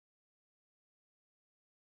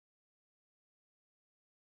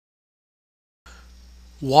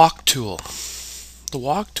Walk tool. The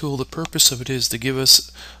walk tool, the purpose of it is to give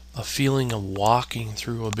us a feeling of walking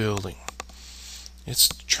through a building. It's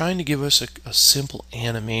trying to give us a simple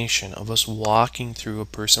animation of us walking through, a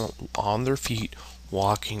person on their feet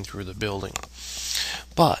walking through the building.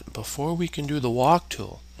 But before we can do the walk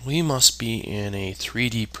tool, we must be in a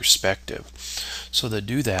 3D perspective. So to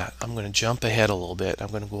do that, I'm going to jump ahead a little bit. I'm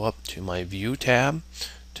going to go up to my View tab,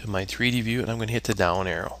 to my 3D view, and I'm going to hit the down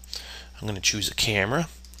arrow. I'm going to choose a camera,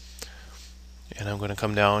 and I'm going to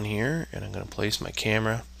come down here, and I'm going to place my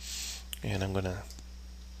camera, and I'm going to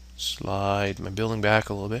slide my building back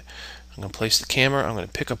a little bit. I'm going to place the camera. I'm going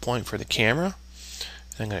to pick a point for the camera,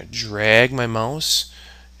 and I'm going to drag my mouse,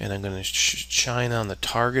 and I'm going to shine on the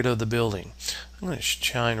target of the building. I'm going to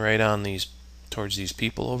shine right on these, towards these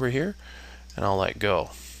people over here, and I'll let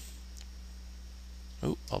go.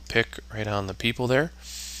 Ooh, I'll pick right on the people there.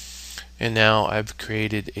 And now I've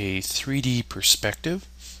created a 3D perspective,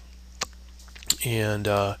 and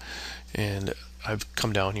I've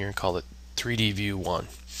come down here and called it 3D View 1.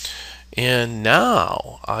 And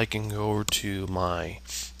now I can go to my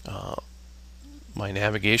my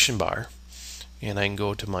navigation bar, and I can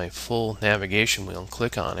go to my full navigation wheel and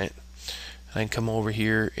click on it. I can come over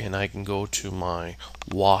here and I can go to my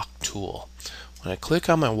walk tool. When I click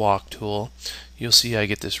on my walk tool, you'll see I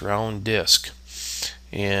get this round disc,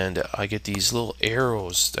 and I get these little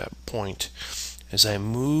arrows that point. As I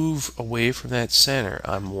move away from that center,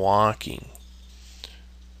 I'm walking.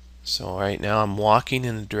 So right now I'm walking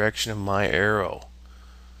in the direction of my arrow.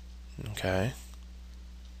 Okay.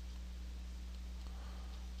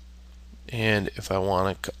 And if I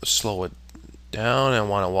want to slow it down, I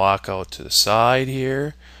want to walk out to the side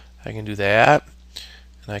here, I can do that.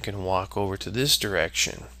 And I can walk over to this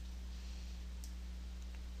direction.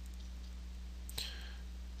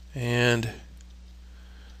 And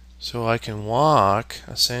so I can walk,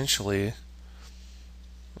 essentially,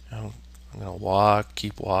 I'm going to walk,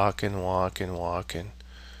 keep walking, walking, walking.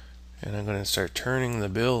 And I'm going to start turning the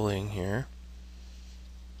building here.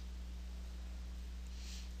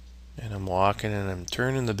 And I'm walking and I'm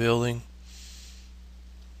turning the building.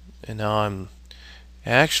 And now I'm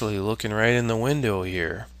actually looking right in the window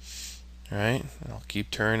here. Alright, I'll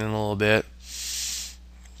keep turning a little bit.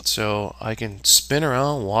 So I can spin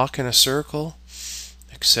around, walk in a circle,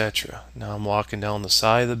 etc. Now I'm walking down the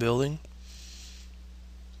side of the building.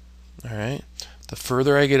 Alright, the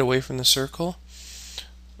further I get away from the circle,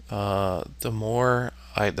 the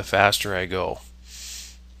faster I go.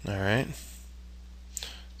 Alright,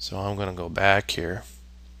 so I'm going to go back here.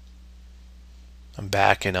 I'm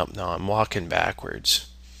backing up now, I'm walking backwards.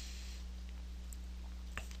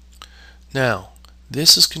 Now,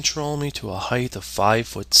 this is controlling me to a height of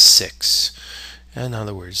 5'6". In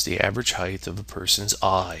other words, the average height of a person's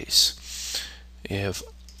eyes. If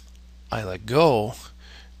I let go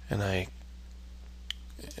and I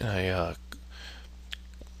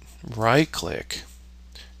right click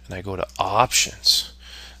and I go to options,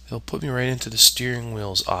 it'll put me right into the steering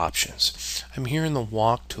wheel's options. I'm here in the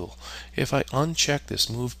walk tool. If I uncheck this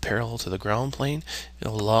move parallel to the ground plane,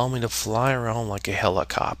 it'll allow me to fly around like a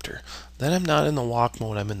helicopter. Then I'm not in the walk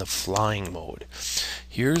mode, I'm in the flying mode.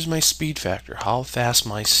 Here's my speed factor, how fast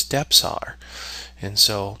my steps are. And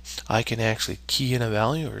so I can actually key in a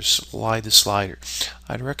value or slide the slider.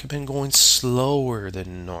 I'd recommend going slower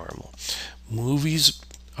than normal. Movies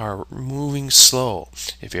are moving slow.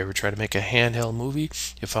 If you ever try to make a handheld movie,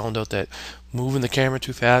 you found out that moving the camera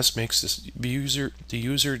too fast makes the viewer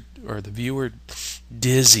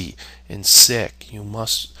dizzy and sick. You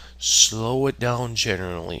must slow it down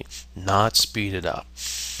generally, not speed it up.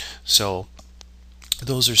 So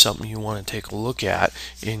those are something you want to take a look at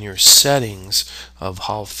in your settings of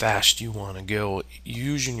how fast you want to go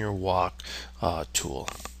using your walk tool.